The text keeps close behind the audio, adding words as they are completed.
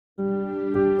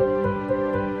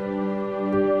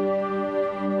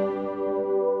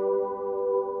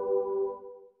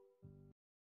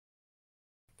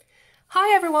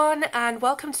everyone, and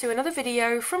welcome to another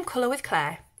video from Colour with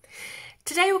Claire.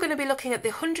 Today we're going to be looking at the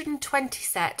 120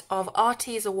 set of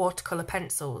Arteza watercolour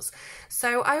pencils.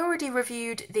 So I already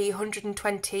reviewed the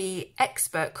 120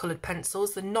 expert coloured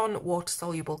pencils, the non-water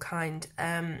soluble kind,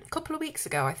 a couple of weeks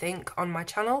ago I think on my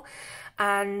channel,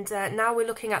 and now we're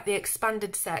looking at the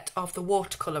expanded set of the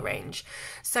watercolour range.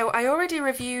 So I already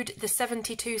reviewed the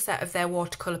 72 set of their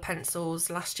watercolour pencils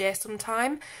last year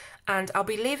sometime, and I'll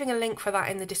be leaving a link for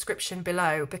that in the description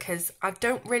below because I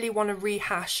don't really want to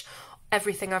rehash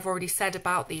everything I've already said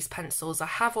about these pencils. I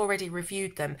have already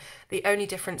reviewed them. The only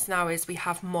difference now is we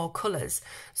have more colours.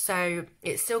 So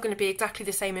it's still going to be exactly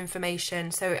the same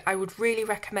information. So I would really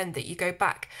recommend that you go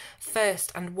back first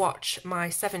and watch my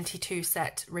 72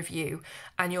 set review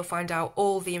and you'll find out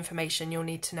all the information you'll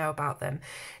need to know about them.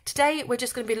 Today we're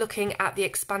just going to be looking at the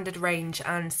expanded range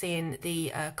and seeing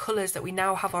the colours that we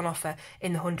now have on offer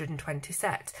in the 120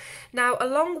 set. Now,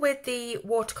 along with the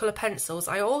watercolour pencils,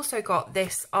 I also got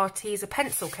this Arteza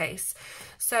pencil case.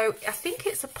 So I think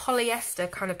it's a polyester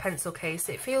kind of pencil case.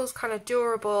 It feels kind of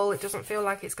durable. It doesn't feel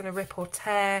like it's going to rip or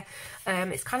tear.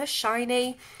 It's kind of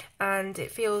shiny and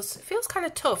it feels kind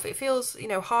of tough. It feels, you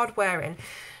know, hard wearing.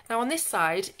 Now on this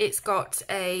side, it's got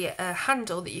a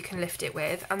handle that you can lift it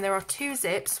with, and there are two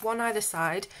zips, one either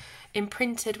side,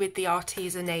 imprinted with the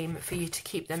Arteza name for you to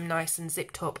keep them nice and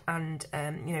zipped up and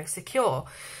you know, secure.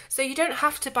 So you don't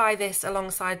have to buy this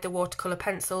alongside the watercolour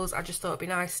pencils. I just thought it'd be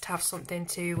nice to have something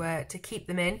to keep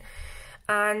them in.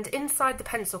 And inside the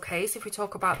pencil case, if we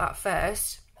talk about that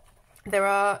first, there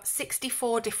are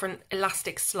 64 different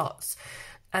elastic slots,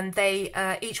 and they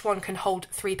each one can hold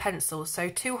 3 pencils, so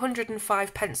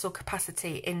 205 pencil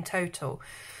capacity in total.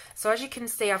 So as you can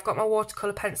see, I've got my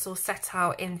watercolour pencils set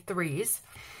out in 3s.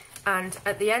 And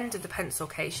at the end of the pencil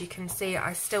case, you can see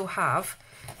I still have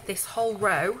this whole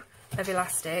row of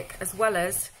elastic as well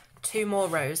as 2 more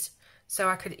rows. So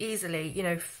I could easily, you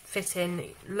know, fit in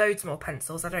loads more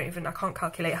pencils. I can't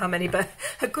calculate how many, but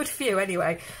a good few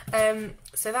anyway.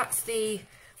 So that's the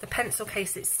pencil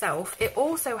case itself. It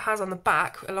also has on the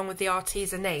back, along with the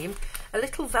Arteza name, a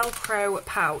little Velcro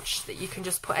pouch that you can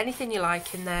just put anything you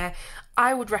like in there.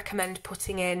 I would recommend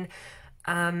putting in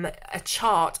a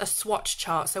chart, a swatch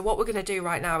chart. So what we're going to do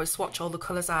right now is swatch all the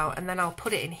colours out, and then I'll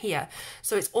put it in here.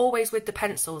 So it's always with the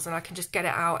pencils and I can just get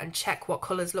it out and check what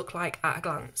colours look like at a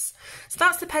glance. So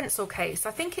that's the pencil case.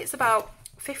 I think it's about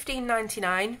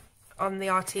 $15.99 on the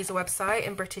Arteza website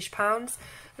in British pounds,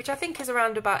 which I think is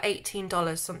around about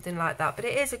 $18, something like that. But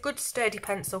it is a good sturdy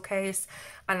pencil case,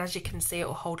 and as you can see, it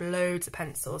will hold loads of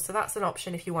pencils. So that's an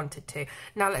option if you wanted to.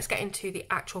 Now let's get into the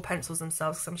actual pencils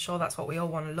themselves, because I'm sure that's what we all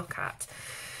want to look at.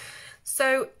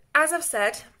 So as I've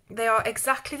said, they are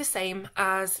exactly the same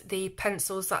as the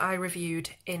pencils that I reviewed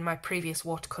in my previous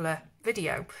watercolour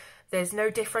video. There's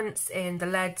no difference in the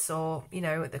leads or, you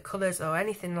know, the colours or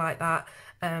anything like that.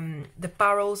 The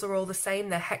barrels are all the same.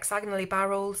 They're hexagonally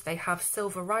barreled. They have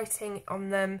silver writing on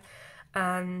them.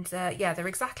 And yeah, they're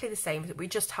exactly the same. We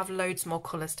just have loads more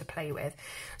colours to play with.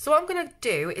 So what I'm going to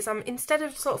do is instead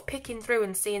of sort of picking through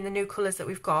and seeing the new colours that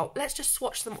we've got, let's just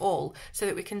swatch them all so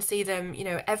that we can see them, you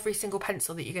know, every single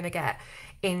pencil that you're going to get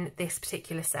in this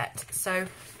particular set. So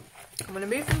I'm going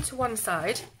to move them to one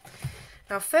side.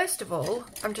 Now, first of all,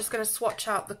 I'm just going to swatch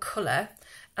out the colour,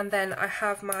 and then I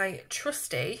have my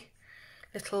trusty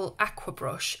little aqua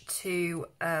brush to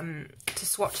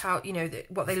swatch out, you know,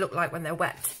 what they look like when they're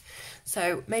wet.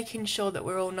 So making sure that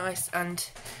we're all nice and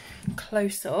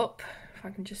close up. If I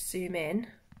can just zoom in,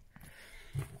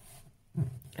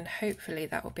 and hopefully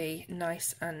that will be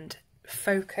nice and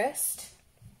focused.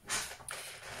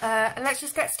 And let's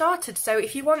just get started. So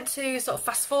if you want to sort of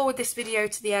fast forward this video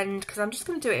to the end, because I'm just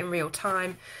going to do it in real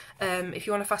time, if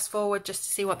you want to fast forward just to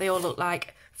see what they all look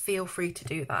like, feel free to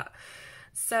do that.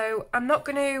 So I'm not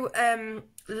going to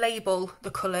label the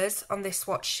colours on this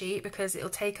swatch sheet because it'll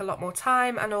take a lot more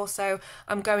time, and also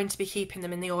I'm going to be keeping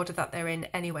them in the order that they're in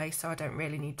anyway, so I don't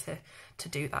really need to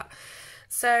do that.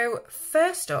 So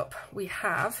first up we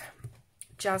have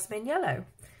Jasmine Yellow.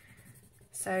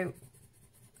 So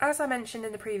as I mentioned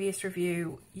in the previous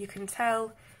review, you can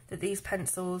tell that these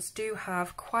pencils do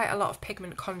have quite a lot of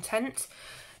pigment content.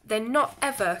 They're not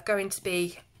ever going to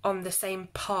be on the same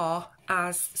par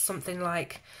as something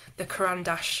like the Caran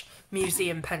d'Ache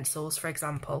museum pencils, for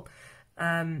example.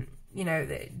 You know,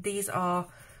 these are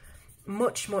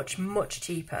much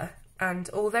cheaper, and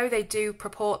although they do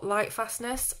purport light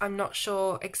fastness, I'm not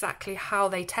sure exactly how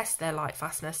they test their light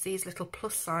fastness. These little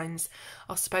plus signs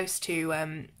are supposed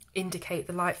to indicate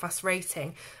the light fast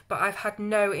rating, but I've had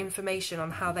no information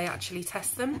on how they actually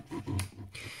test them.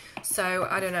 So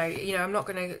I don't know, you know, I'm not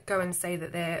going to go and say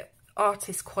that they're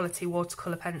artist quality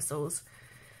watercolour pencils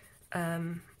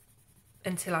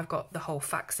until I've got the whole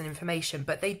facts and information,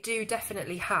 but they do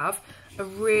definitely have a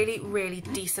really, really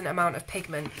decent amount of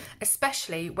pigment,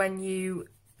 especially when you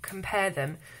compare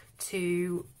them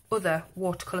to other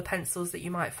watercolour pencils that you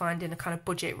might find in a kind of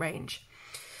budget range.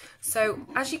 So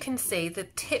as you can see, the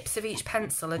tips of each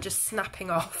pencil are just snapping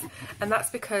off, and that's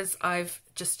because I've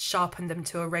just sharpened them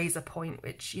to a razor point,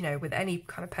 which, you know, with any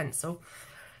kind of pencil,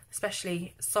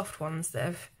 especially soft ones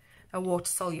that are water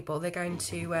soluble, they're going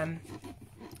to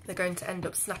end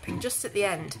up snapping just at the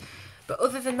end. But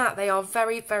other than that, they are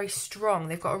very, very strong.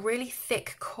 They've got a really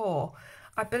thick core.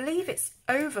 I believe it's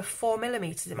over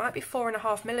 4mm. It might be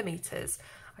 4.5mm.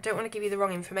 I don't want to give you the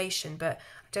wrong information, but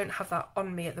I don't have that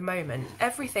on me at the moment.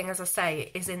 Everything, as I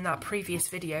say, is in that previous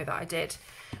video that I did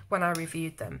when I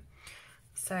reviewed them.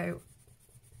 So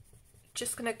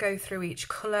just going to go through each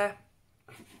colour,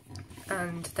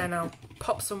 and then I'll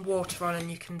pop some water on and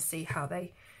you can see how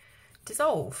they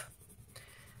dissolve.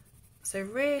 So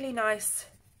really nice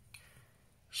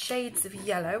shades of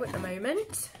yellow at the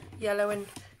moment. Yellow and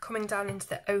coming down into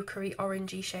the ochre-y,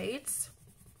 orangey shades.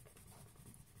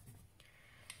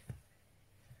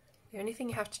 The only thing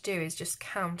you have to do is just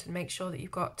count and make sure that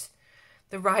you've got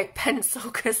the right pencil,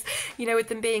 because, you know, with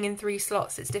them being in 3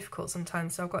 slots, it's difficult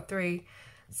sometimes. So I've got 3,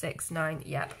 6, 9.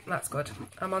 Yep, that's good.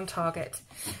 I'm on target.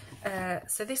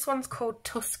 So this one's called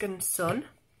Tuscan Sun.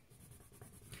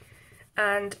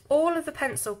 And all of the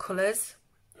pencil colours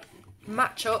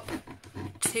match up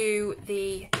to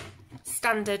the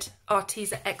standard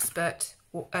Arteza Expert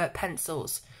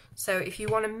pencils. So if you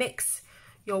want to mix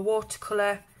your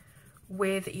watercolour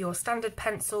with your standard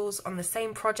pencils on the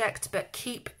same project but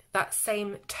keep that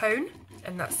same tone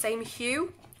and that same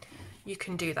hue, you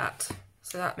can do that.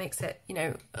 So that makes it, you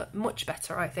know, much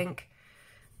better, I think,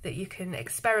 that you can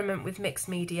experiment with mixed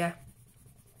media.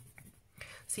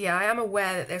 So yeah, I am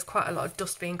aware that there's quite a lot of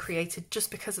dust being created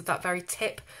just because of that very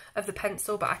tip of the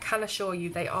pencil, but I can assure you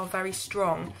they are very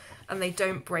strong and they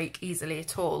don't break easily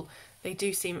at all. They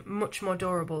do seem much more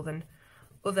durable than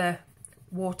other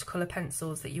watercolour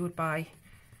pencils that you would buy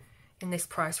in this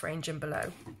price range and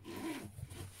below.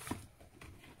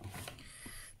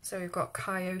 So we've got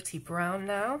Coyote Brown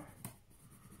now,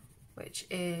 which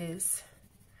is,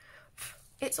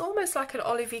 it's almost like an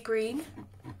olivey green,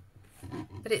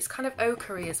 but it's kind of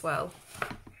ochre-y as well.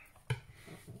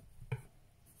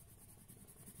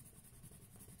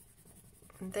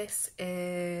 And this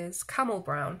is Camel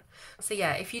Brown. So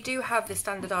yeah, if you do have the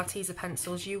standard Arteza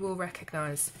pencils, you will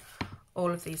recognise all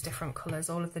of these different colours,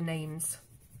 all of the names.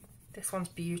 This one's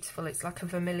beautiful. It's like a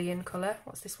vermilion colour.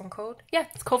 What's this one called? Yeah,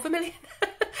 it's called vermilion.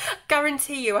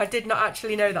 Guarantee you I did not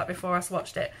actually know that before I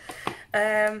swatched it.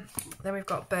 Then we've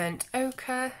got Burnt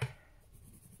Ochre.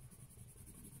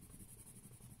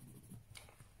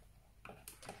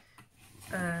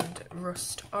 And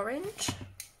Rust Orange.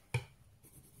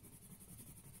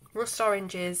 Rust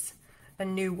Orange is a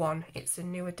new one. It's a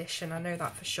new addition, I know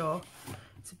that for sure.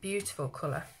 It's a beautiful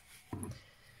colour.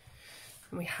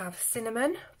 And we have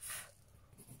Cinnamon.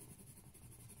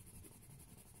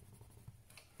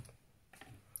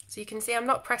 So you can see I'm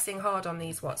not pressing hard on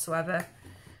these whatsoever.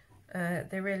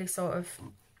 They really sort of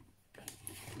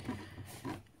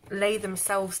lay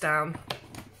themselves down.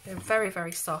 They're very,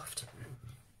 very soft.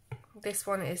 This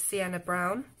one is Sienna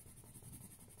Brown,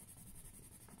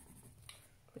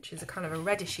 which is a kind of a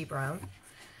reddishy brown.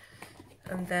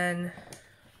 And then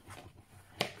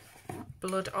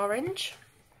Blood Orange.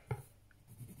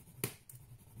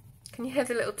 Can you hear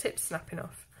the little tips snapping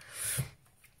off?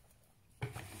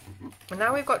 And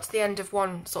now we've got to the end of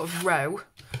one sort of row,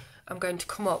 I'm going to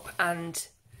come up and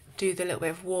do the little bit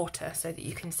of water so that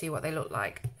you can see what they look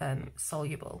like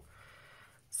soluble.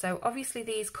 So obviously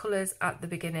these colours at the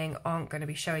beginning aren't going to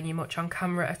be showing you much on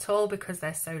camera at all because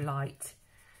they're so light.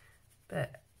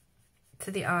 But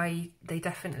to the eye, they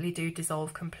definitely do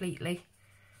dissolve completely.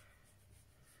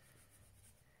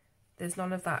 There's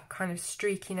none of that kind of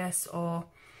streakiness, or,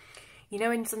 you know,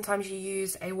 when sometimes you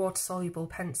use a water-soluble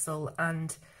pencil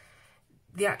and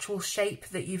the actual shape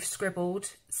that you've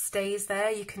scribbled stays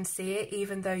there, you can see it,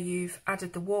 even though you've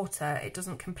added the water, it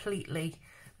doesn't completely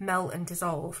melt and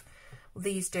dissolve. Well,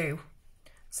 these do.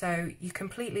 So you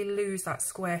completely lose that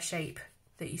square shape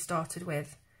that you started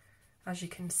with, as you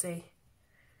can see.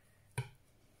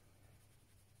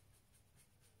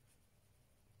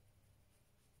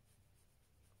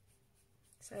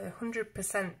 So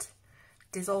 100%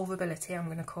 dissolvability, I'm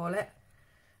going to call it,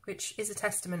 which is a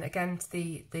testament again to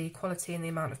the quality and the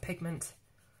amount of pigment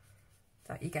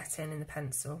that you get in the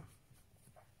pencil.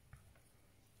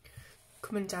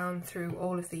 Coming down through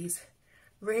all of these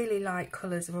really light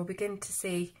colours, and we'll begin to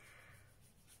see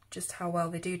just how well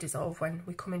they do dissolve when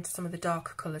we come into some of the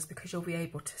darker colours, because you'll be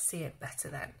able to see it better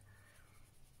then.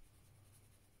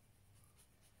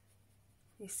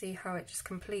 You see how it just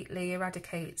completely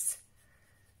eradicates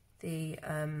the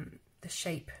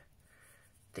shape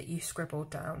that you scribbled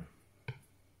down.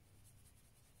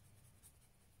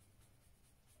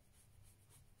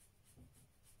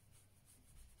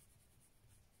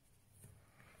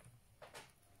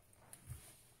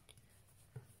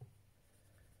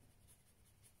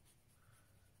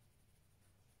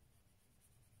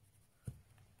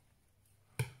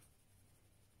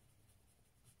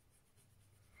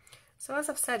 So as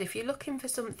I've said, if you're looking for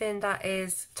something that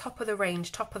is top of the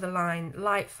range, top of the line,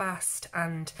 light fast,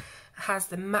 and has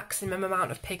the maximum amount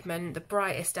of pigment, the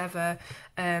brightest ever,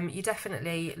 you're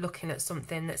definitely looking at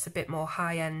something that's a bit more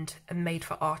high-end and made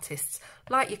for artists,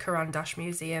 like your Caran d'Ache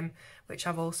Museum, which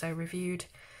I've also reviewed.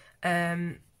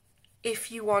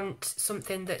 If you want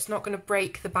something that's not going to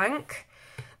break the bank,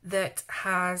 that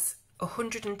has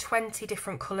 120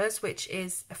 different colours, which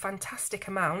is a fantastic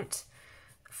amount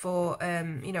for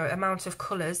you know, amount of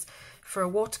colours for a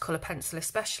watercolour pencil,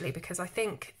 especially because I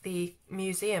think the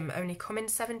museum only come in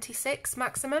 76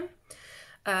 maximum,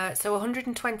 so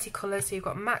 120 colours, so you've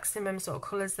got maximum sort of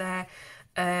colours there,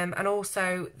 and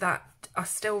also that are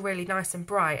still really nice and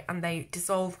bright, and they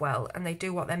dissolve well and they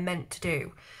do what they're meant to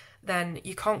do. Then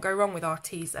you can't go wrong with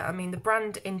Arteza. I mean, the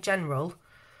brand in general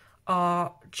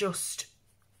are just,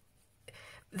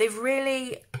 they've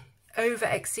really over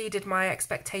exceeded my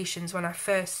expectations when I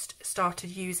first started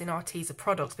using Arteza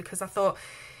products, because I thought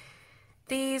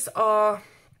these are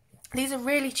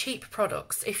really cheap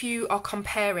products if you are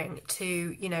comparing to,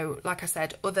 you know, like I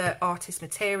said, other artist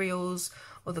materials,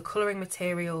 other colouring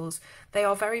materials. They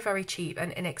are very, very cheap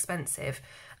and inexpensive,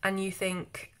 and you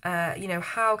think, you know,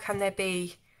 how can there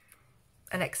be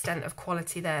an extent of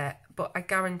quality there? But I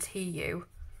guarantee you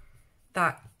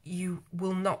that you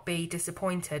will not be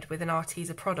disappointed with an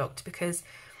Arteza product, because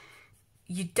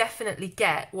you definitely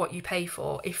get what you pay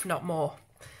for, if not more.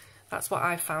 That's what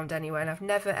I've found anyway, and I've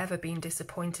never ever been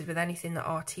disappointed with anything that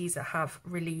Arteza have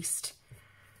released.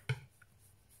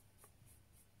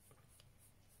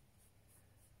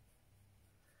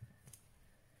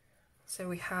 So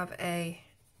we have I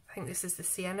think this is the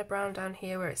sienna brown down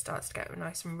here, where it starts to get a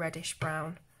nice and reddish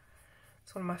brown.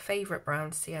 It's one of my favourite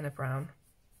browns, sienna brown.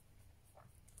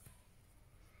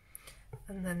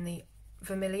 And then the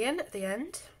vermilion at the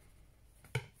end.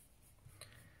 So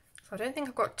I don't think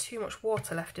I've got too much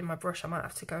water left in my brush. I might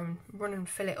have to go and run and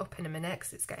fill it up in a minute,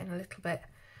 because it's getting a little bit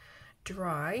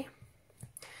dry.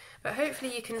 But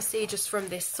hopefully you can see just from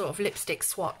this sort of lipstick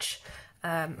swatch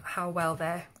how well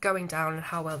they're going down and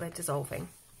how well they're dissolving.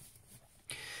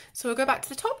 So we'll go back to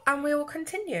the top and we will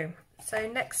continue. So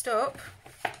next up,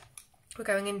 we're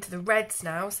going into the reds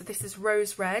now. So this is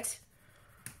rose red.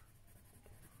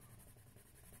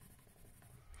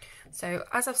 So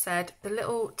as I've said, the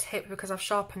little tip, because I've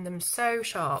sharpened them so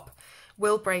sharp,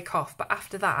 will break off. But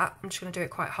after that, I'm just going to do it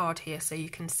quite hard here so you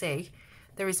can see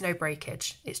there is no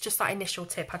breakage. It's just that initial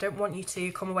tip. I don't want you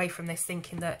to come away from this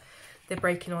thinking that they're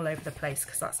breaking all over the place,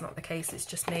 because that's not the case. It's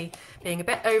just me being a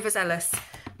bit overzealous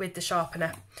with the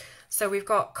sharpener. So we've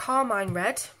got carmine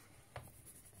red.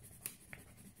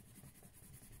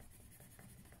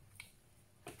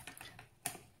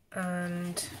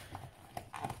 And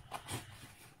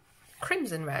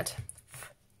crimson red.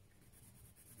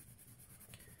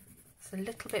 It's a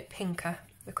little bit pinker,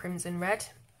 the crimson red.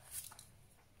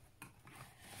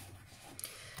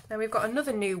 Now we've got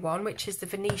another new one, which is the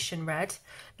Venetian red.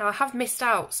 Now I have missed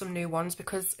out some new ones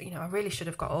because, you know, I really should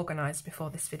have got organised before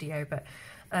this video, but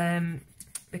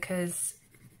because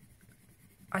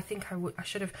I think I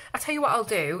should have. I'll tell you what I'll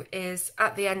do is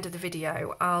at the end of the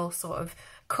video, I'll sort of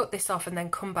cut this off and then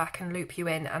come back and loop you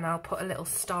in, and I'll put a little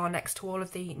star next to all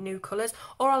of the new colours,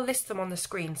 or I'll list them on the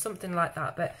screen, something like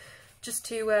that. But just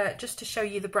to show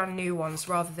you the brand new ones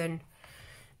rather than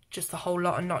just the whole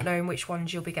lot and not knowing which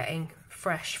ones you'll be getting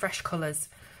fresh colours.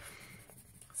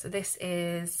 So this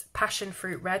is passion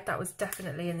fruit red. That was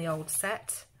definitely in the old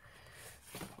set.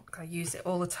 I use it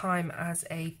all the time as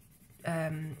a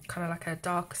kind of like a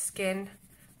dark skin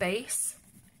base.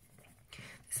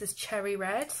 This is cherry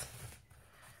red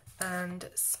and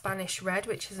Spanish red,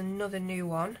 which is another new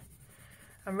one.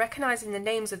 I'm recognising the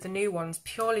names of the new ones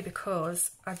purely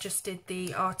because I just did the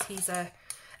Arteza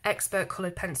Expert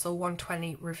Coloured Pencil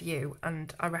 120 review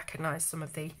and I recognise some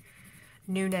of the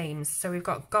new names. So we've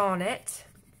got Garnet,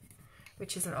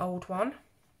 which is an old one,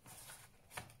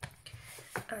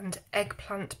 and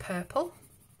Eggplant Purple.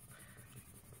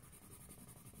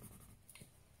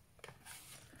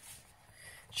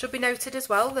 Should be noted as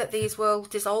well that these will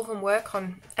dissolve and work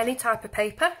on any type of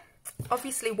paper.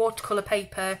 Obviously watercolour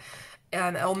paper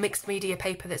or mixed media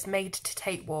paper that's made to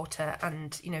take water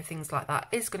and, you know, things like that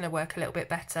is going to work a little bit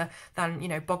better than, you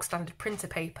know, bog standard printer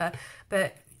paper.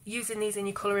 But using these in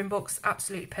your colouring books,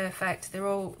 absolutely perfect. They're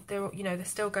you know, they're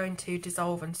still going to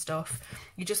dissolve and stuff.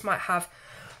 You just might have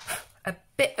a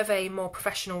bit of a more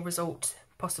professional result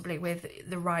possibly with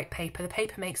the right paper. The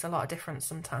paper makes a lot of difference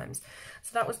sometimes.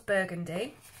 So that was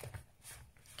burgundy.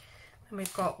 And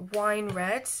we've got wine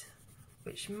red,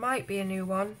 which might be a new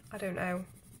one, I don't know.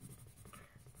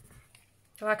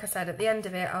 Like I said, at the end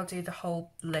of it I'll do the whole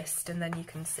list and then you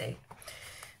can see.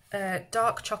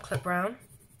 Dark chocolate brown.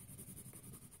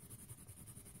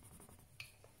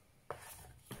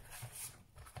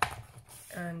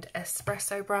 And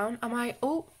espresso brown.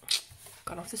 Oh,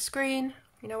 gone off the screen.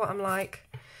 You know what I'm like.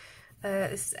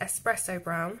 This is espresso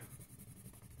brown.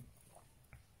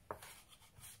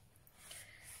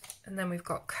 And then we've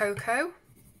got cocoa.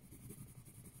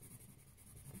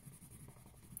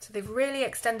 So they've really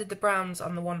extended the browns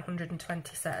on the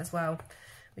 120 set as well,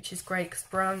 which is great because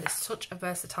brown is such a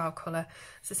versatile colour.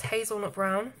 This is hazelnut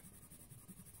brown.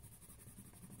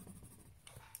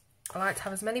 I like to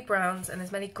have as many browns and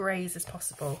as many greys as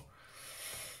possible.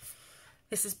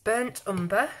 This is burnt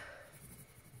umber.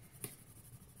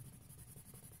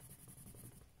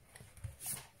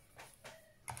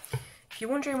 If you're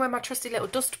wondering where my trusty little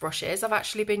dust brush is, I've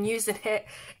actually been using it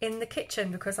in the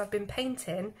kitchen because I've been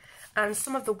painting and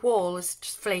some of the wall is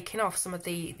just flaking off, some of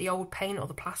the old paint or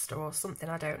the plaster or something,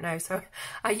 I don't know. So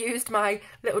I used my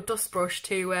little dust brush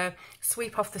to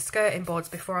sweep off the skirting boards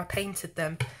before I painted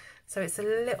them. So it's a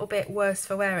little bit worse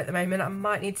for wear at the moment. I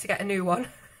might need to get a new one.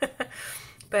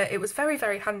 But it was very,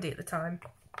 very handy at the time.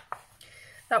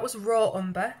 That was raw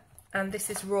umber and this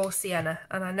is raw sienna.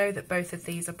 And I know that both of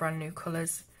these are brand new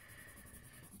colours.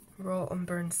 Raw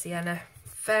umber and sienna.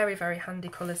 Very, very handy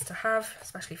colours to have,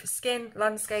 especially for skin,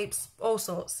 landscapes, all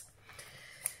sorts.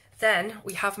 Then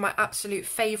we have my absolute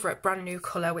favourite brand new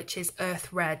colour, which is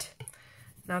earth red.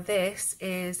 Now this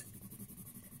is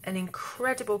an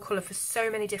incredible colour for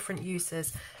so many different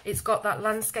uses. It's got that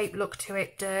landscape look to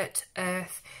it, dirt,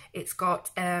 earth. It's got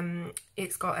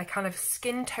a kind of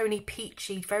skin tony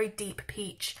peachy, very deep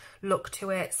peach look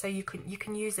to it. So you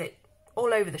can use it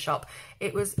all over the shop.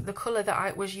 It was the colour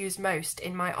that was used most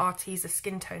in my Arteza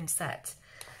skin tone set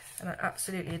and I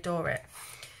absolutely adore it.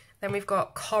 Then we've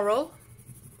got coral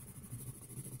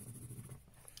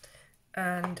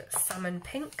and salmon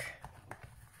pink.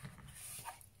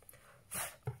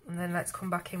 And then let's come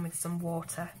back in with some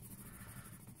water.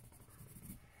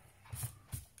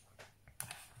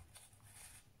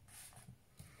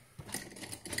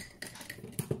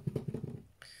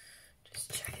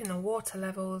 Just checking the water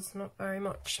levels, not very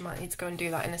much. Might need to go and do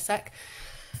that in a sec.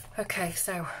 Okay,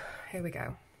 so here we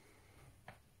go.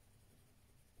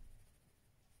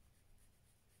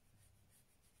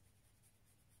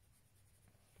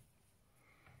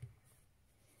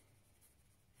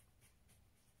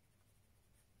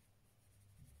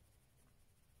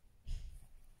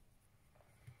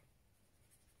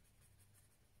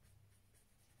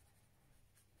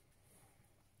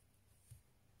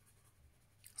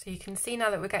 So you can see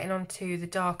now that we're getting on to the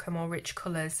darker, more rich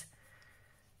colours,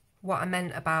 what I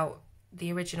meant about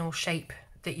the original shape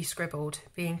that you scribbled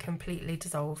being completely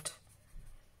dissolved.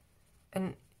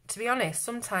 And to be honest,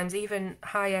 sometimes even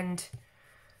high-end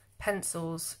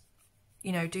pencils,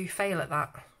 you know, do fail at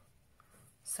that.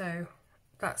 So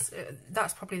that's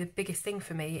probably the biggest thing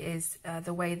for me is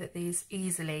the way that these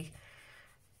easily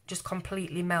just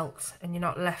completely melt and you're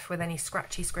not left with any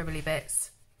scratchy, scribbly bits.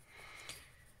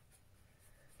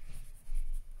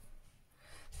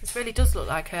 This really does look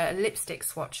like a lipstick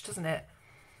swatch, doesn't it?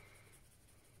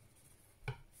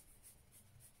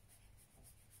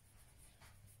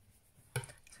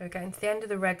 So we're getting to the end of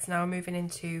the reds now, moving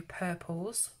into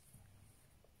purples.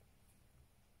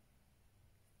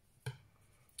 I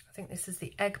think this is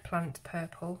the eggplant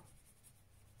purple.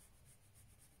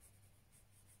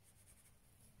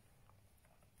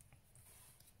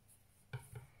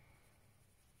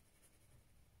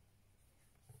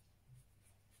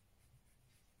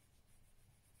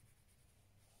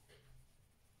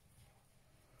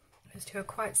 Those two are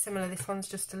quite similar. This one's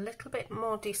just a little bit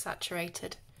more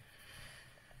desaturated.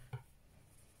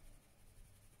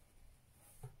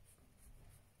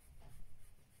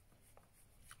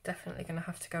 Definitely going to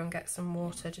have to go and get some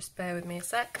water. Just bear with me a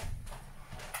sec.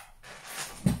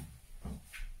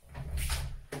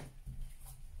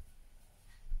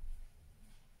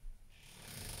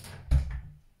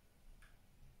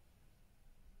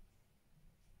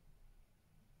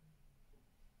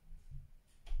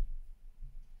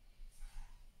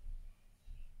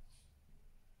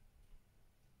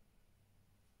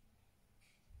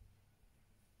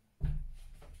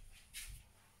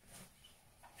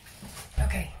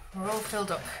 all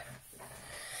filled up.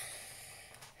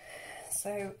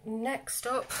 So next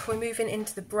up, we're moving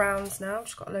into the browns now. I've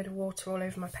just got a load of water all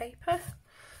over my paper.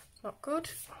 Not good.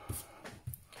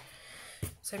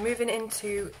 So moving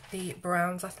into the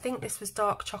browns, I think this was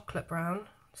dark chocolate brown.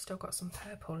 Still got some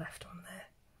purple left on there.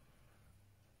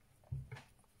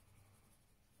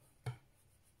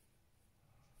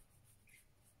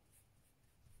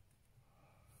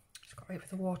 Just got to wait for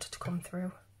the water to come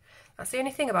through. That's the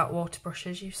only thing about water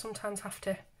brushes, you sometimes have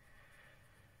to,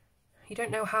 you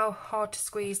don't know how hard to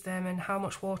squeeze them and how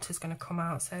much water is going to come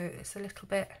out, so it's a little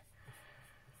bit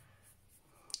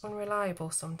unreliable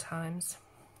sometimes.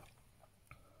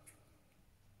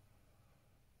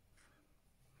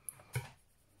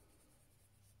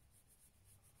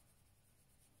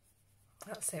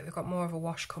 That's it, we've got more of a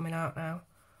wash coming out now.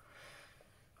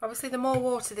 Obviously the more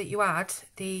water that you add,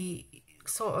 the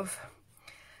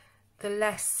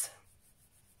less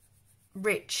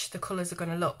rich the colours are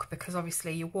going to look, because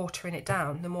obviously you're watering it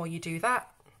down. The more you do that,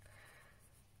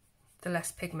 the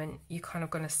less pigment you're kind of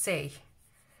going to see.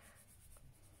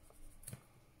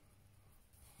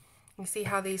 You see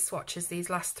how these swatches, these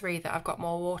last three that I've got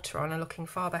more water on, are looking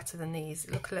far better than these.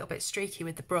 They look a little bit streaky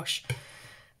with the brush,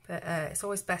 but it's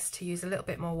always best to use a little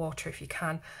bit more water if you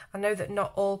can. I know that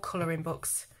not all colouring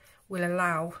books will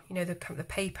allow, you know, the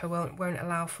paper won't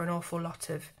allow for an awful lot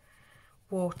of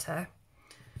water,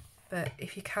 but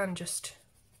if you can, just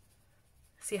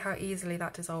see how easily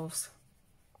that dissolves.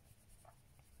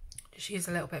 Just use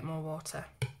a little bit more water.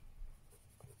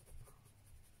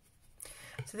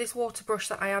 So this water brush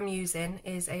that I am using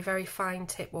is a very fine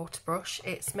tip water brush.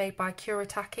 It's made by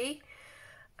Kuretake,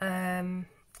 and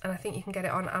I think you can get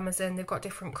it on Amazon. They've got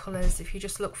different colours. If you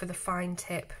just look for the fine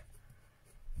tip,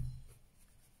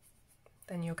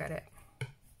 then you'll get it.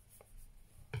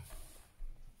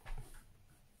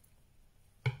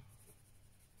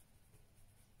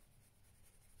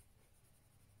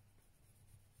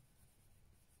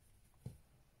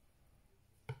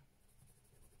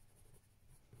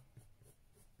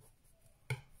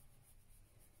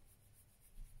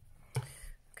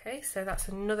 Okay, so that's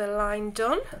another line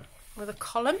done with a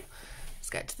column. Let's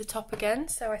get to the top again.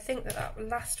 So I think that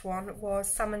last one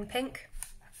was salmon pink.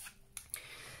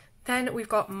 Then we've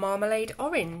got marmalade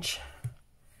orange.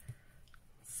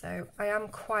 So I am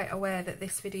quite aware that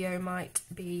this video might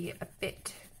be a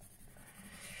bit,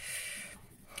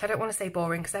 I don't want to say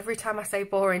boring, because every time I say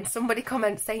boring, somebody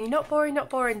comments saying, not boring,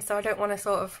 not boring. So I don't want to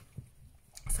sort of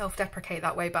self-deprecate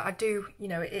that way, but I do, you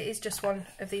know, it is just one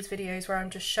of these videos where I'm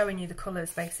just showing you the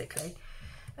colours basically,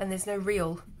 and there's no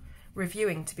real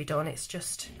reviewing to be done. It's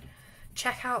just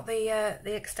check out the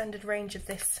extended range of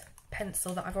this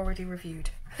pencil that I've already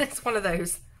reviewed. It's one of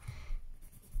those.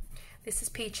 This is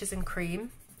Peaches and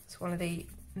Cream. It's one of the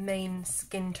main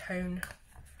skin tone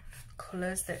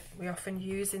colours that we often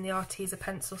use in the Arteza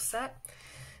pencil set.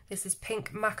 This is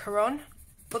Pink Macaron,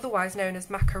 otherwise known as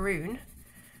Macaroon,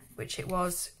 which it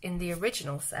was in the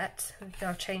original set. We've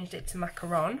now changed it to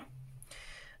Macaron.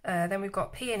 Then we've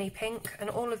got Peony Pink, and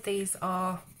all of these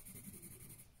are,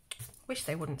 wish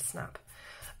they wouldn't snap.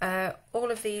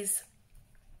 All of these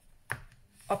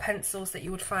are pencils that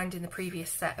you would find in the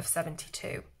previous set of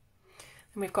 72.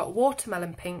 And we've got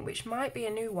Watermelon Pink, which might be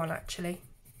a new one actually.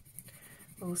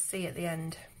 We'll see at the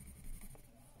end.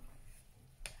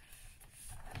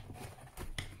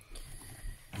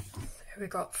 We've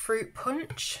got Fruit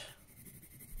Punch.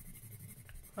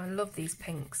 I love these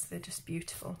pinks, they're just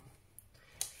beautiful.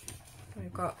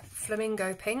 We've got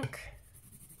Flamingo Pink.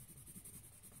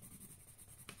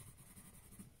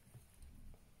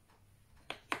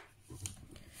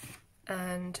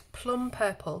 And Plum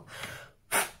Purple.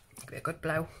 Give it a good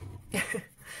blow.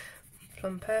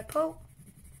 Plum Purple.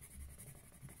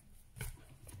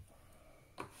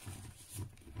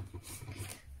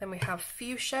 Then we have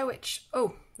Fuchsia, which,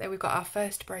 oh, there we've got our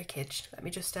first breakage. Let me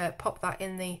just pop that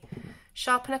in the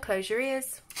sharpener. Close your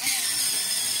ears.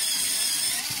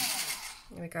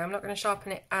 There we go. I'm not going to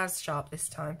sharpen it as sharp this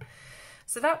time.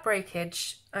 So that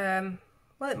breakage, well,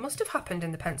 it must have happened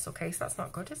in the pencil case. That's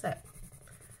not good, is it?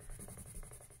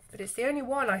 But it's the only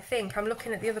one, I think. I'm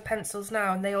looking at the other pencils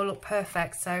now and they all look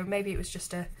perfect. So maybe it was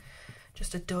just a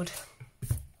dud.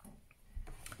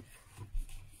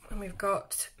 And we've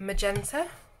got Magenta.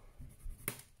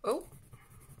 Oh,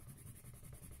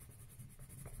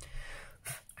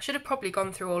 I should have probably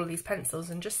gone through all of these pencils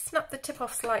and just snapped the tip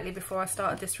off slightly before I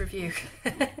started this review,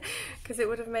 because it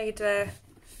would have made a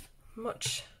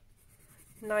much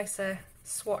nicer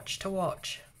swatch to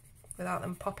watch without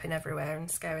them popping everywhere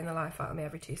and scaring the life out of me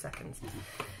every 2 seconds.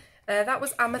 That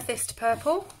was Amethyst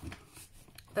Purple.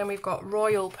 Then we've got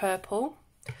Royal Purple.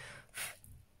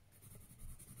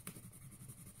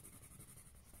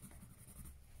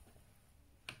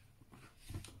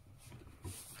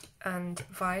 and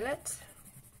Violet.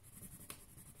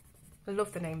 I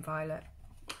love the name Violet.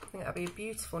 I think that'd be a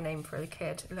beautiful name for a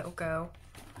kid, a little girl.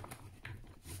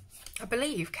 I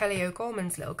believe Kelly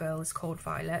O'Gorman's little girl is called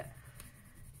Violet,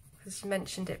 because she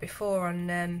mentioned it before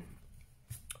on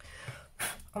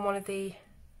one of the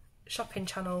shopping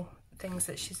channel things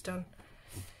that she's done.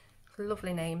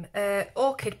 Lovely name.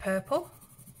 Orchid Purple.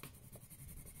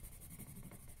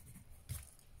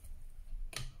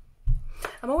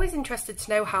 I'm always interested to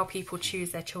know how people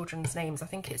choose their children's names. I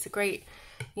think it's a great,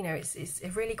 you know, it's a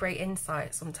really great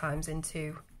insight sometimes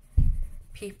into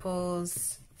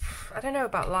people's, I don't know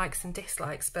about likes and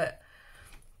dislikes, but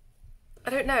I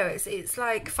don't know, it's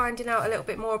like finding out a little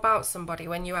bit more about somebody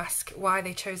when you ask why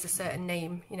they chose a certain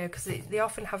name, you know, because they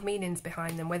often have meanings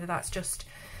behind them, whether that's just,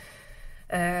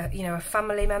 you know, a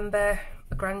family member,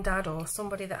 a granddad, or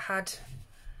somebody that had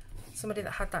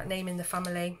that name in the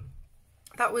family.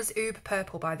 That was Ube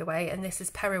Purple, by the way, and this is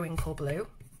Periwinkle Blue.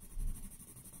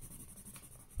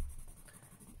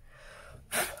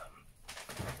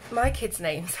 My kids'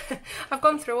 names. I've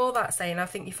gone through all that saying I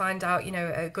think you find out, you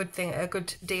know, a good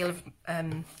deal of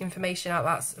information out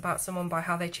about someone by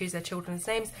how they choose their children's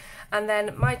names. And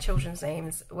then my children's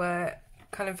names were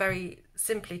kind of very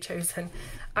simply chosen.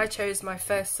 I chose my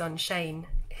first son, Shane,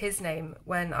 his name,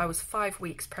 when I was 5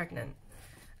 weeks pregnant.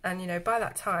 And, you know, by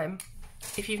that time,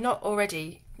 if you've not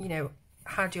already, you know,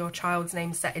 had your child's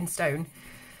name set in stone,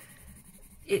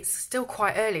 it's still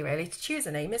quite early really to choose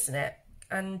a name, isn't it?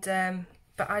 And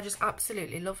but I just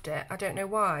absolutely loved it. I don't know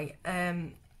why.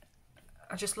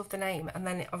 I just love the name. And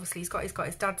then obviously he's got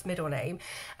his dad's middle name.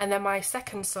 And then my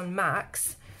second son,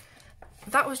 Max,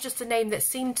 that was just a name that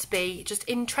seemed to be just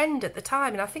in trend at the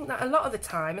time. And I think that a lot of the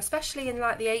time, especially in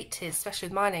like the 80s, especially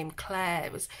with my name, Claire,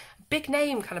 it was a big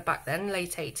name kind of back then,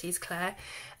 late 80s, Claire.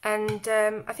 And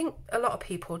I think a lot of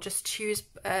people just choose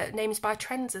names by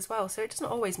trends as well. So it doesn't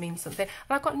always mean something.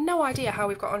 And I've got no idea how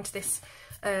we've got onto this,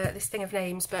 this thing of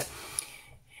names, but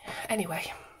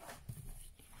anyway.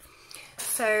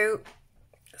 So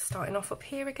starting off up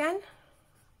here again.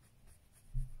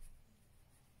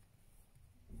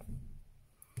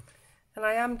 And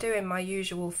I am doing my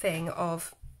usual thing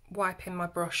of wiping my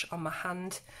brush on my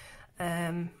hand,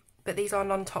 but these are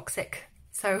non-toxic,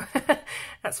 so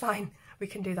that's fine, we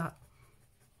can do that.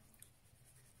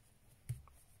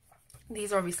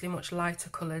 These are obviously much lighter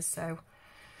colours, so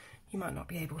you might not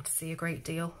be able to see a great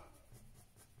deal.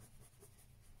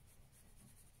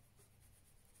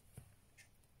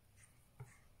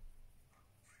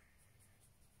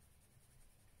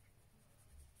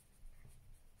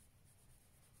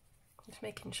 Just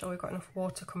making sure we've got enough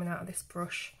water coming out of this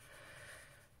brush.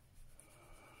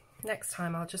 Next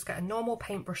time I'll just get a normal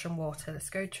paintbrush and water. Let's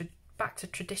go back to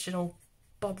traditional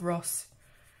Bob Ross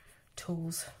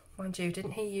tools. Mind you,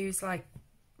 didn't he use like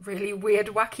really weird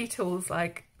wacky tools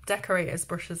like decorators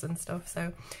brushes and stuff?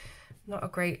 So not a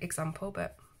great example,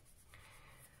 but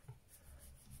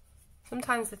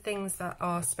sometimes the things that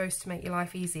are supposed to make your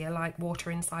life easier, like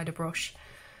water inside a brush,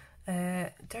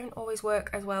 don't always work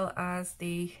as well as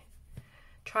the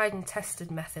tried and tested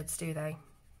methods, do they?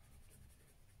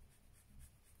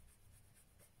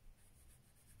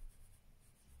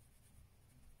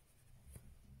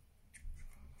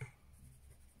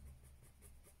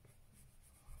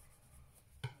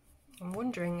 I'm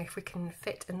wondering if we can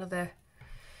fit another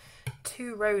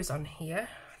 2 rows on here.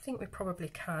 I think we probably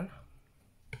can.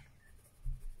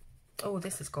 Oh,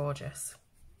 this is gorgeous.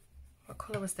 What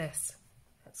colour was this?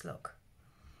 Let's look.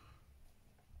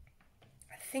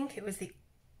 I think it was the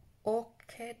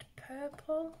Orchid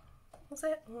Purple, was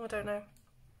it? Oh, I don't know.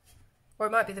 Or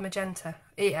it might be the magenta.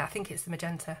 Yeah, I think it's the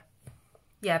magenta.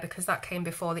 Yeah, because that came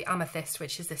before the amethyst,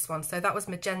 which is this one. So that was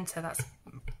magenta, that's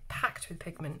packed with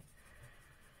pigment.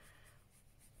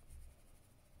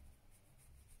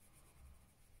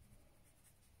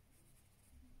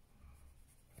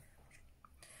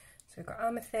 So we've got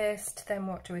amethyst, then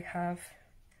what do we have?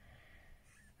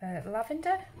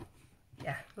 Lavender?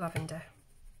 Yeah, lavender.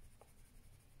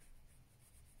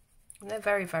 And they're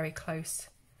very, very close.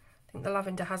 I think the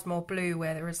lavender has more blue,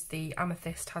 whereas the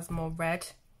amethyst has more red.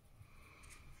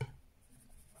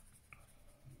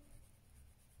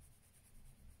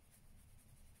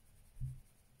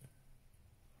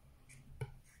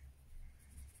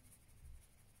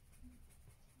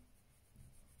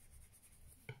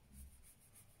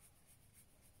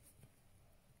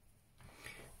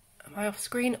 Am I off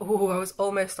screen? Oh, I was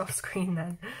almost off screen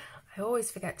then. I always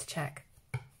forget to check.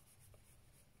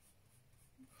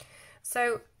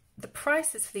 So the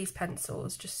prices for these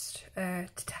pencils, just to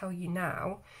tell you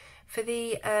now, for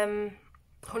the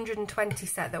 120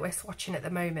 set that we're swatching at the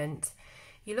moment,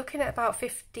 you're looking at about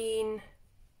 15,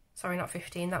 sorry not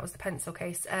 15, that was the pencil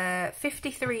case,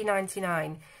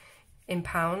 53.99 in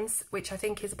pounds, which I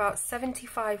think is about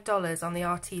 $75 on the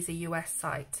Arteza US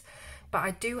site. But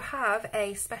I do have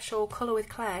a special Colour with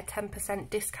Claire 10%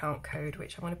 discount code,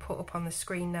 which I'm going to put up on the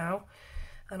screen now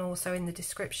and also in the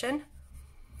description.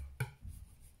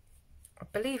 I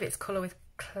believe it's Colour with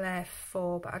Claire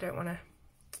 4, but I don't want to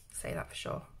say that for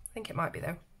sure. I think it might be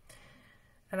though.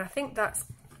 And I think that's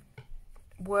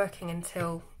working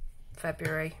until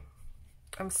February.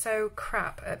 I'm so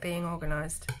crap at being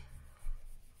organised.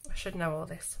 I should know all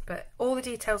this, but all the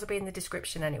details will be in the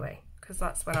description anyway, because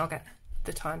that's when I'll get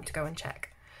the time to go and check.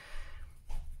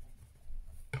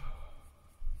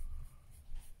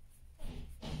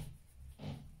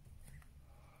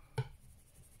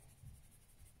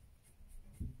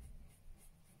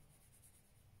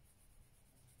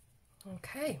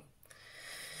 Okay,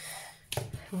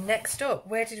 next up,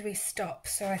 where did we stop?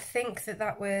 So I think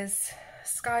that was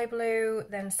sky blue,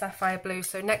 then sapphire blue.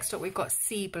 So next up we've got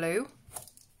sea blue.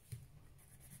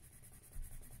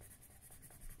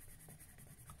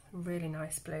 Really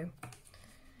nice blue.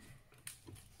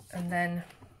 And then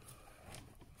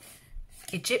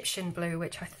Egyptian blue,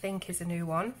 which I think is a new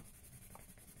one.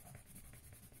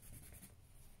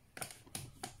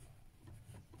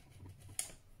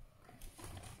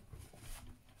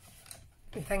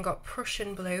 We've then got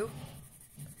Prussian blue.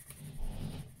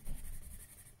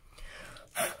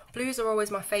 Blues are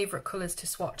always my favourite colours to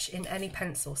swatch in any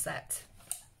pencil set.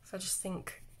 So I just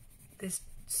think there's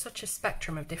such a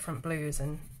spectrum of different blues,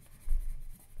 and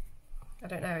I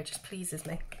don't know, it just pleases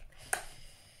me.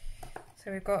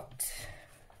 So we've got,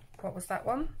 what was that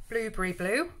one? Blueberry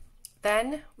blue.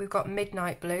 Then we've got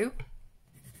midnight blue.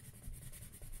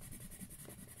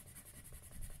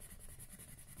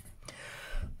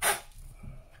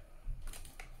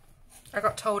 I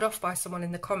got told off by someone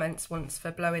in the comments once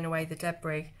for blowing away the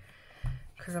debris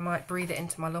because I might breathe it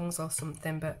into my lungs or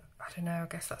something, but I don't know, I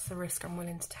guess that's the risk I'm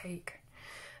willing to take.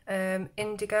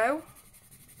 Indigo.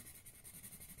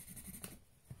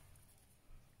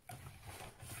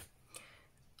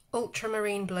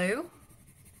 Ultramarine blue.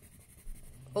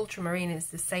 Ultramarine is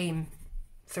the same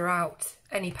throughout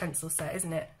any pencil set,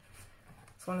 isn't it?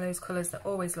 It's one of those colours that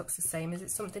always looks the same. Is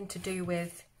it something to do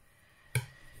with,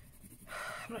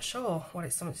 I'm not sure what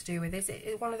it's something to do with. Is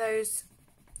it one of those,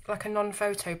 like a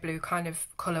non-photo blue kind of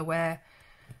colour where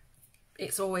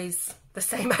it's always the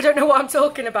same? I don't know what I'm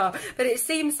talking about, but it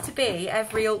seems to be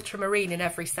every ultramarine in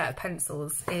every set of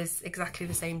pencils is exactly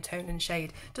the same tone and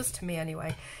shade. Does to me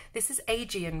anyway. This is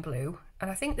Aegean blue, and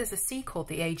I think there's a sea called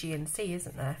the Aegean Sea,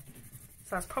 isn't there?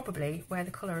 So that's probably where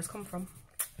the colour has come from.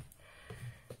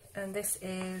 And this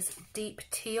is deep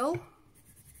teal,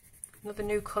 another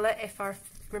new colour if I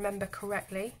remember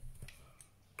correctly.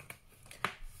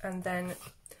 And then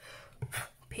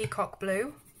peacock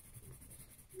blue.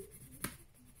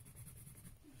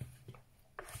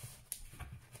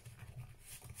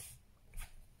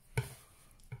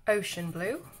 Ocean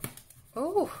blue.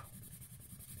 Oh,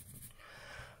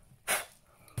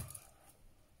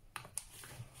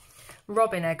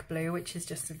 robin egg blue, which is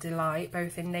just a delight,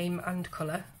 both in name and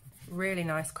colour. Really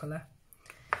nice colour.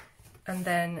 And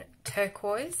then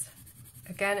turquoise,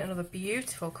 again another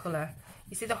beautiful colour.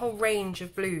 You see the whole range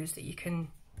of blues that you can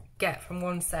get from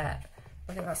one set.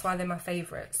 I think that's why they're my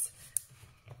favourites.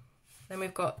 Then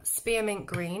we've got spearmint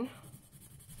green.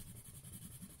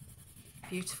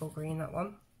 Beautiful green, that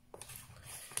one.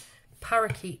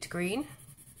 Parakeet green,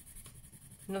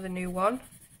 another new one.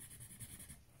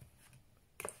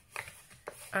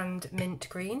 And mint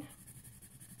green.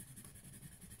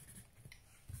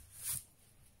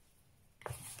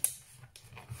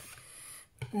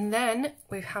 And then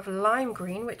we have lime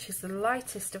green, which is the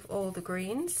lightest of all the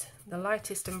greens, the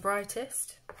lightest and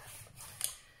brightest.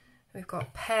 We've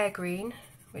got pear green,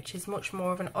 which is much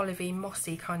more of an olivey,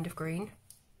 mossy kind of green.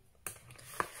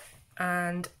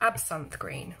 And absinthe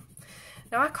green.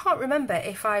 Now I can't remember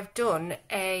if I've done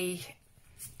a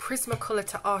Prismacolor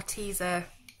to Arteza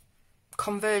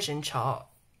conversion chart.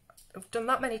 I've done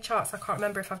that many charts, I can't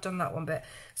remember if I've done that one, but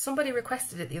somebody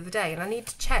requested it the other day and I need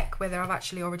to check whether I've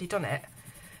actually already done it,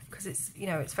 because it's, you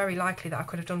know, it's very likely that I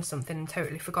could have done something and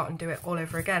totally forgotten to do it all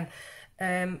over again.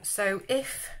 So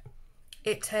if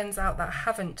it turns out that I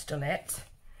haven't done it,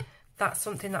 that's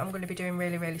something that I'm going to be doing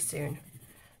really, really soon.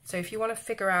 So if you want to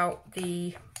figure out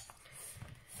the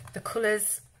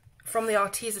colours from the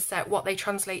Arteza set, what they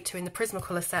translate to in the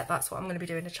Prismacolor set, that's what I'm going to be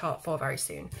doing a chart for very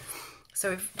soon.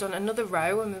 So we've done another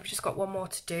row and we've just got one more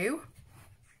to do.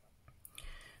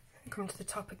 Come to the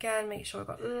top again, make sure I've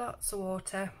got lots of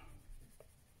water.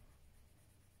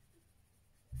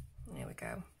 There we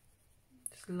go.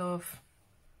 Just love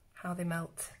how they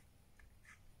melt.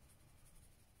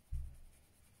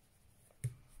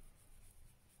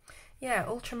 Yeah,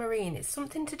 ultramarine. It's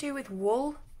something to do with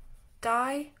wool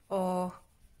dye, or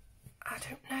I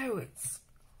don't know. It's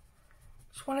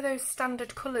one of those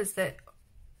standard colours that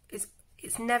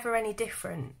it's never any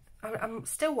different. I'm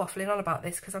still waffling on about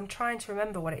this because I'm trying to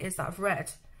remember what it is that I've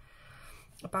read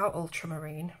about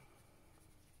ultramarine.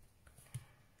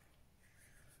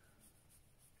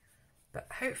 But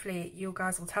hopefully you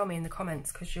guys will tell me in the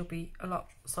comments, because you'll be a lot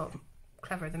sort of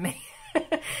cleverer than me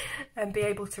and be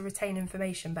able to retain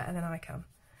information better than I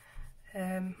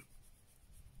can.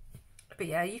 But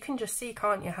yeah, you can just see,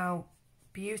 can't you, how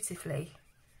beautifully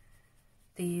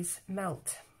these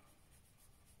melt.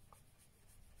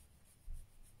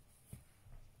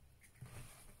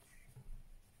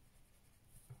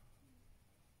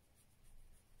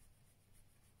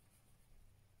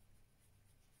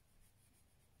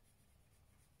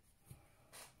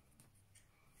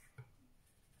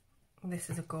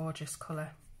 This is a gorgeous colour.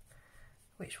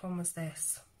 Which one was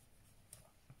this?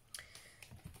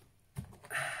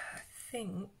 I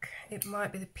think it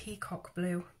might be the peacock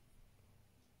blue.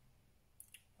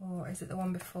 Or is it the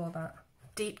one before that?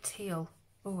 Deep teal.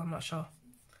 Oh, I'm not sure.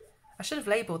 I should have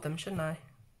labelled them, shouldn't I?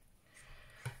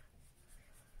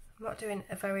 I'm not doing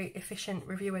a very efficient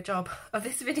reviewer job of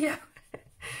this video.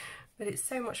 But it's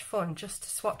so much fun just to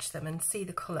swatch them and see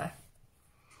the colour.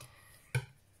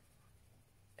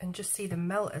 And just see them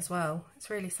melt as well. It's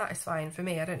really satisfying for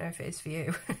me. I don't know if it is for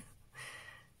you.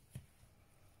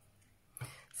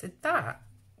 So that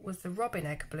was the robin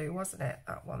egg blue, wasn't it?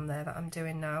 That one there that I'm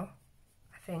doing now,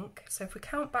 I think. So if we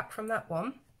count back from that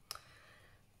one,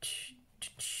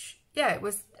 yeah, it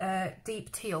was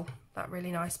deep teal, that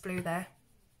really nice blue there.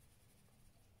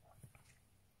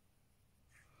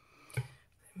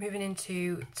 Moving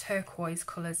into turquoise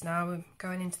colours now. We're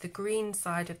going into the green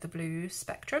side of the blue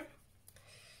spectrum.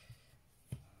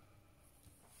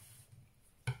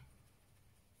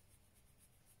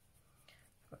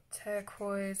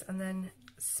 Turquoise and then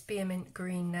spearmint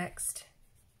green next.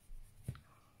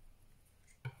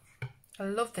 I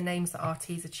love the names that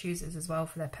Arteza chooses as well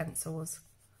for their pencils.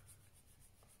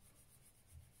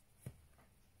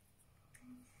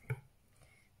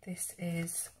 This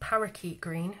is parakeet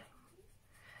green.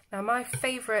 Now my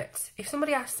favourite, if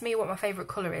somebody asks me what my favourite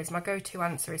colour is, my go-to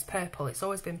answer is purple. It's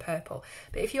always been purple.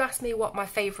 But if you ask me what my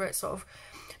favourite sort of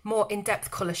more in-depth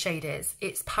colour shade is,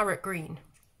 it's parrot green,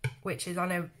 which is, I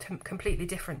know, completely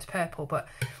different to purple, but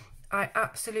I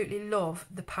absolutely love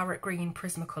the parrot green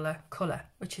Prismacolor colour,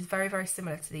 which is very, very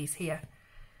similar to these here.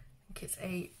 I think it's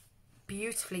a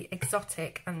beautifully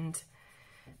exotic and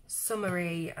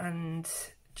summery and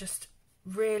just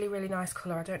really, really nice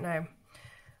colour. I don't know.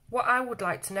 What I would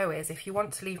like to know is, if you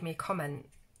want to leave me a comment,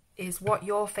 is what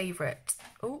your favourite...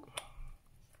 Oh,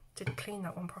 didn't clean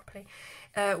that one properly.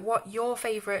 What your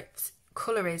favourite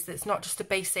colour is that's not just a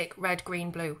basic red,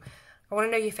 green, blue. I want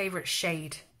to know your favourite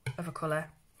shade of a colour.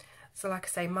 So like I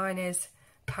say, mine is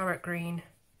parrot green.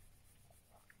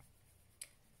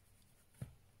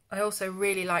 I also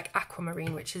really like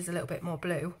aquamarine, which is a little bit more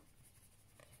blue.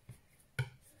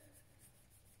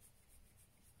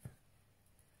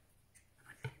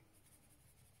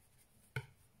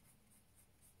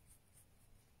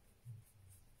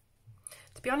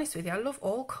 To be honest with you, I love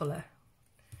all colour.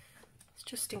 It's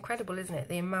just incredible, isn't it?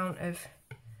 The amount of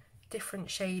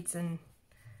different shades, and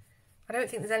I don't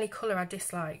think there's any colour I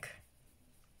dislike.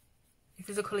 If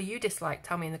there's a colour you dislike,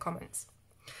 tell me in the comments.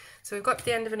 So we've got to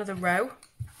the end of another row.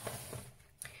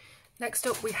 Next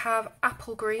up we have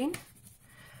apple green,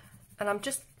 and I'm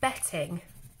just betting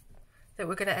that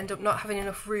we're going to end up not having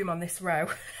enough room on this row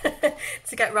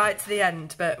to get right to the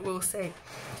end, but we'll see.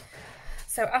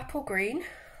 So apple green,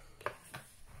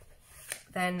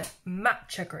 then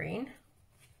matcha green.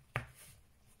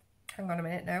 Hang on a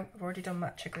minute, no, I've already done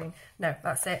matcha green. No,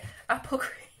 that's it. Apple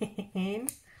green,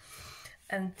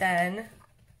 and then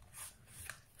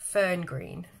fern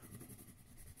green.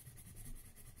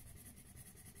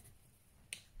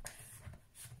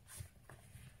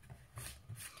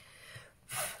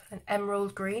 An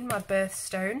emerald green, my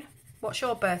birthstone. What's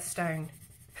your birthstone?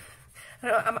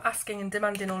 I'm asking and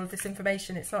demanding all of this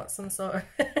information. It's not some sort of...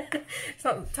 it's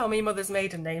not tell me your mother's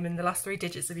maiden name and the last 3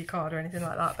 digits of your card or anything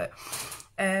like that. But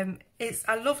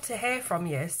I love to hear from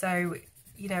you. So,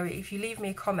 you know, if you leave me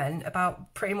a comment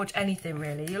about pretty much anything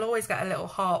really, you'll always get a little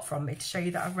heart from me to show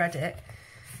you that I've read it.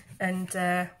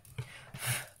 And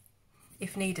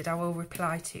if needed, I will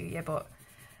reply to you. But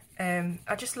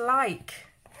I just like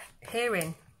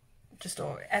hearing just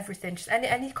or everything, just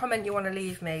any comment you want to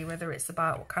leave me, whether it's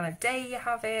about what kind of day you're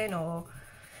having, or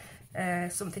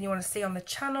something you want to see on the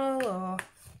channel, or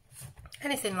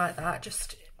anything like that.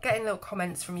 Just getting little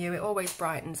comments from you, it always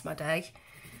brightens my day.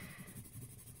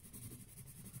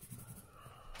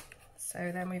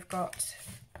 So then we've got,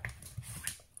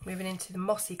 moving into the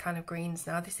mossy kind of greens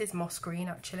now. This is moss green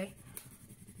actually.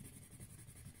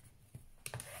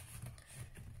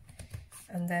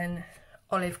 And then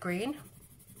olive green.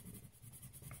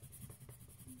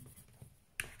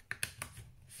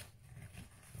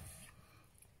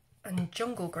 And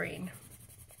jungle green.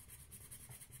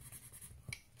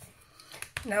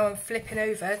 Now I'm flipping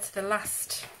over to the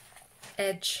last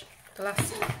edge, the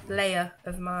last layer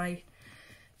of my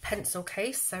pencil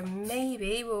case, so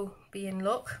maybe we'll be in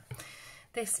luck.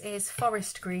 This is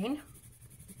forest green.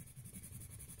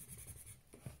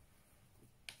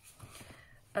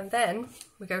 And then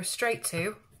we go straight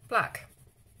to black,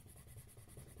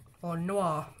 or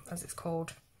noir as it's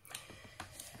called.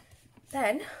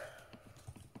 Then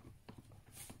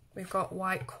we've got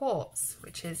white quartz,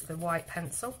 which is the white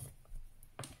pencil,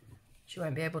 which you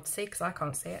won't be able to see because I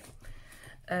can't see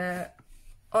it.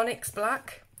 Onyx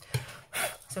black,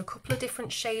 so a couple of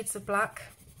different shades of black.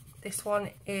 This one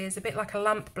is a bit like a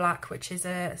lamp black, which is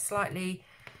a slightly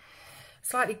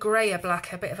greyer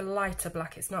black, a bit of a lighter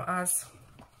black. It's not as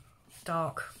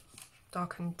dark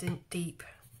and deep.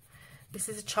 This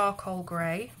is a charcoal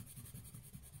grey.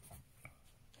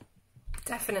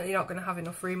 Definitely not going to have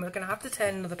enough room. We're going to have to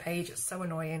turn another page. It's so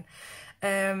annoying.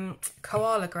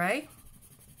 Koala grey.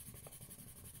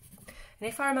 And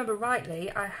if I remember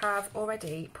rightly, I have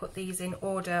already put these in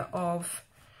order of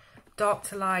dark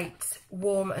to light,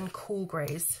 warm and cool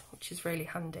greys, which is really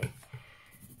handy.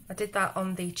 I did that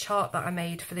on the chart that I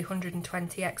made for the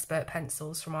 120 expert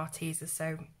pencils from Arteza,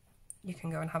 so you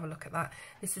can go and have a look at that.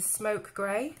 This is smoke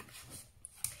grey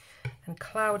and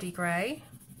cloudy grey.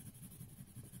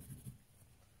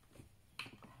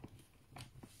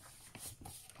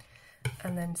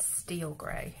 And then steel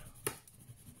grey.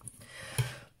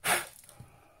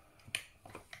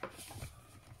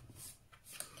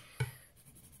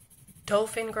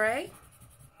 Dolphin grey.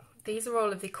 These are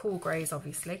all of the cool greys,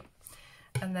 obviously.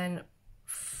 And then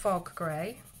fog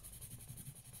grey.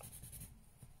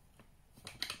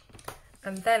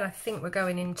 And then I think we're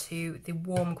going into the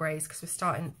warm greys because we're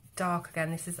starting dark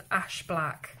again. This is ash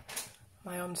black.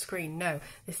 Am I on screen? No,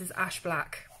 this is ash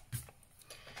black.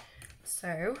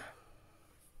 So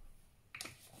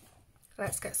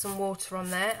let's get some water on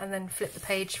there and then flip the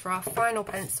page for our final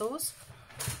pencils.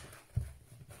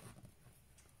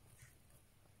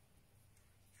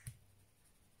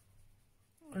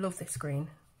 I love this green.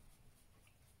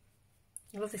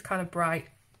 I love this kind of bright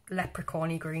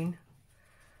leprechaun-y green.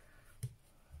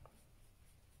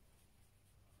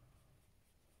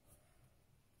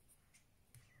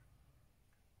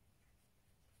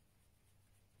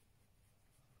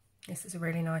 This is a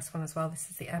really nice one as well. This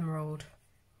is the emerald.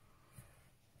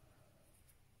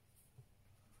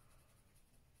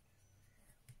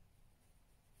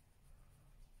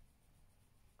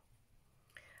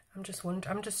 I'm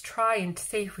just trying to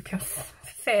see if we can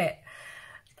fit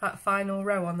that final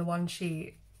row on the one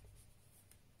sheet.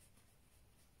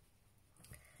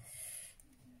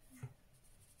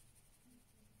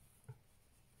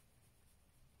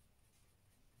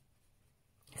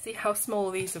 See how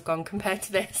small these have gone compared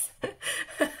to this.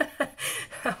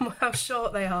 How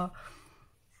short they are.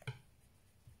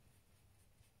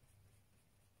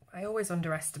 I always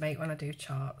underestimate when I do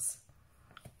charts.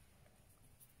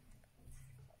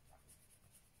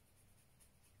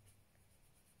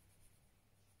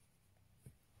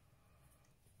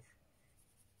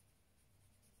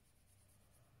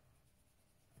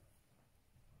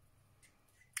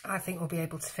 I think we'll be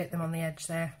able to fit them on the edge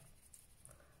there.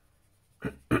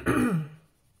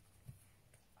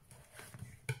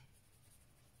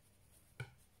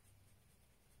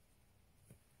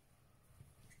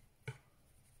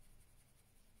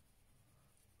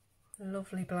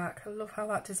 Lovely black. I love how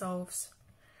that dissolves.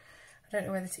 I don't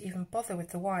know whether to even bother with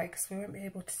the white because we won't be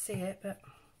able to see it, but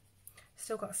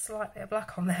still got a slight bit of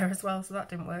black on there as well, so that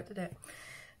didn't work, did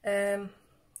it?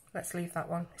 Let's leave that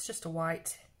one. It's just a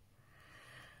white.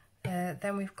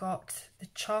 Then we've got the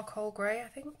charcoal grey, I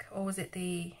think, or was it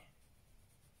the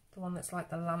one that's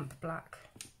like the lamp black?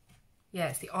 Yeah,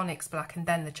 it's the onyx black and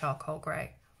then the charcoal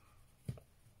grey.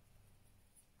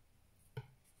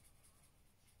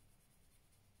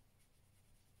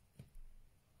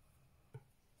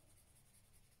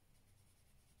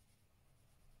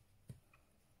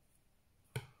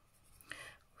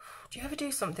 Do you ever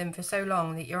do something for so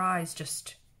long that your eyes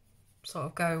just sort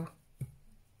of go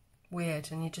weird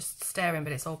and you're just staring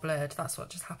but it's all blurred. That's what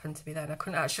just happened to me then. I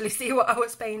couldn't actually see what I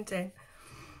was painting.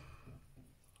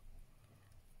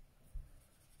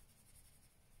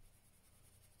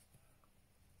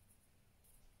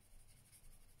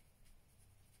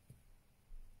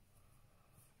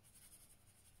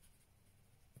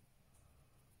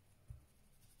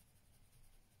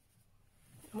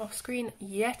 I'm off screen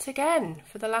yet again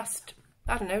for the last,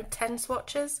 I don't know, 10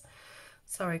 swatches.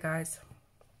 Sorry guys.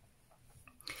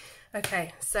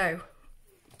 Okay, so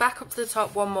back up to the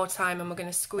top one more time and we're going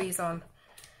to squeeze on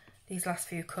these last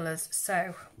few colours.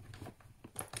 So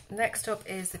next up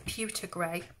is the pewter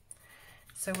grey.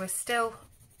 So we're still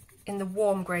in the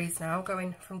warm greys now,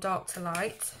 going from dark to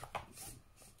light.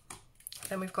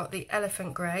 Then we've got the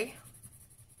elephant grey.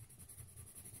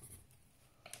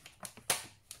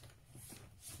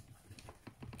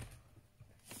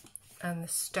 And the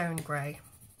stone grey.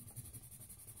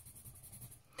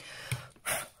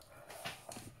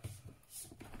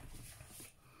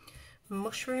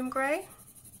 Mushroom grey.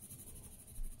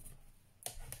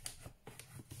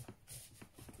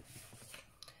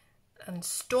 And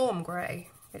storm grey,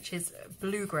 which is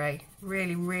blue grey.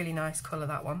 Really, really nice colour,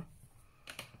 that one.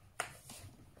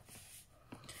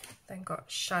 Then got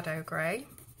shadow grey.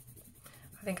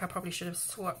 I think I probably should have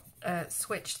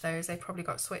switched those. They probably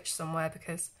got switched somewhere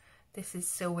because this is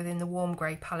still within the warm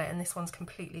grey palette and this one's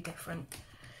completely different.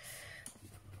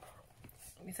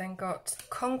 We then got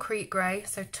concrete grey,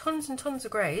 so tons and tons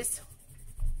of greys.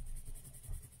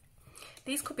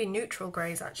 These could be neutral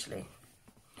greys actually.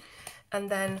 And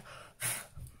then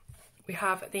we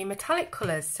have the metallic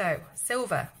colours, so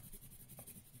silver.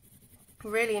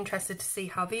 Really interested to see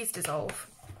how these dissolve.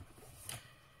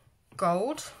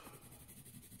 Gold.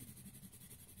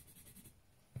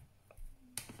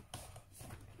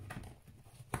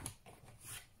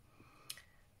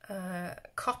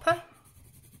 Copper.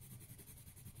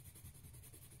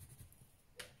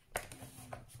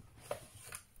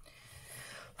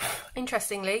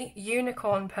 Interestingly,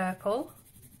 unicorn purple.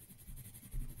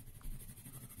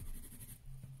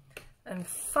 And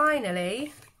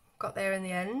finally, got there in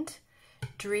the end,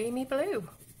 dreamy blue.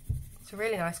 It's a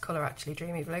really nice colour actually,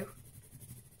 dreamy blue.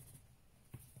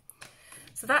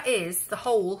 So that is the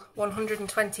whole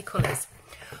 120 colours.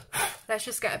 Let's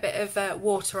just get a bit of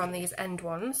water on these end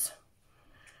ones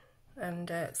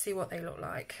and see what they look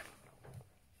like.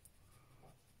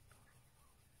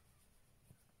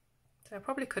 So I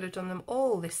probably could have done them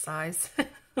all this size.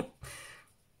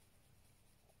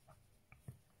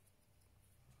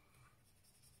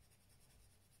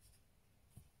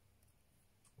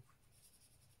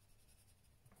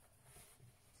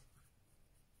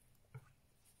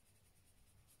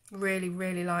 Really,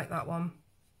 really like that one.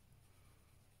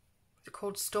 It's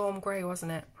called Storm Grey,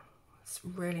 wasn't it? It's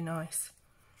really nice.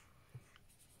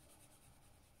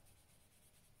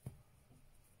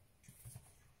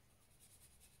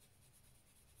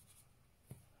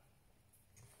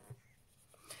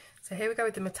 So here we go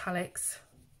with the metallics.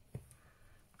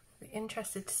 Be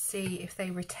interested to see if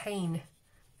they retain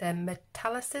their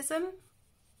metallicism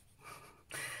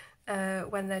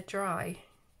when they're dry,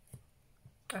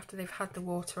 after they've had the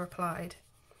water applied.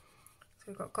 So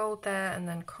we've got gold there and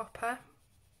then copper.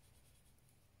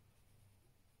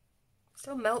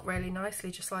 Still melt really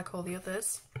nicely, just like all the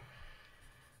others.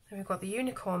 Then we've got the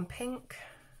unicorn pink.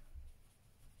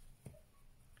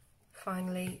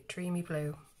 Finally, dreamy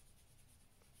blue.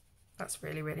 That's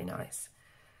really, really nice.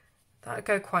 That would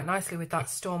go quite nicely with that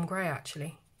storm grey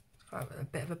actually. It's quite a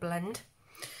bit of a blend.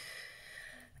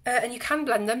 And you can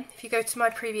blend them. If you go to my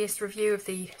previous review of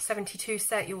the 72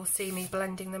 set, you will see me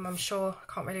blending them, I'm sure.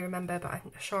 I can't really remember, but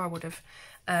I'm sure I would have.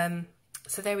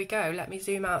 So there we go. Let me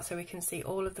zoom out so we can see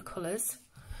all of the colours.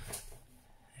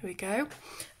 Here we go.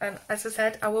 And as I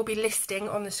said, I will be listing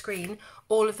on the screen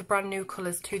all of the brand new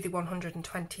colours to the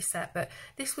 120 set. But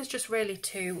this was just really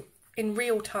to, in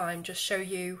real time, just show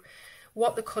you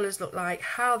what the colours look like,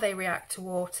 how they react to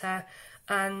water,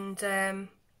 and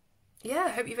yeah, I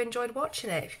hope you've enjoyed watching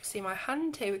it. If you can see my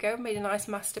hand, here we go, made a nice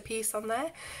masterpiece on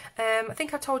there. I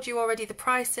think I told you already the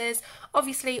prices.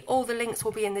 Obviously, all the links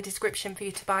will be in the description for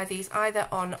you to buy these either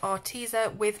on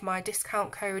Arteza with my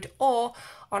discount code or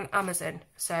on Amazon.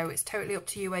 So it's totally up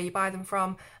to you where you buy them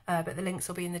from, but the links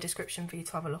will be in the description for you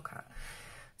to have a look at.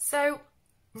 So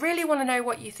really want to know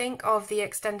what you think of the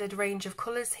extended range of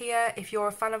colours here. If you're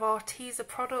a fan of Arteza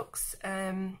products,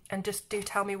 and just do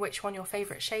tell me which one your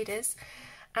favourite shade is.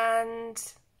 And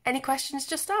any questions,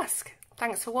 just ask.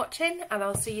 Thanks for watching, and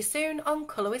I'll see you soon on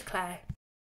Colour with Claire.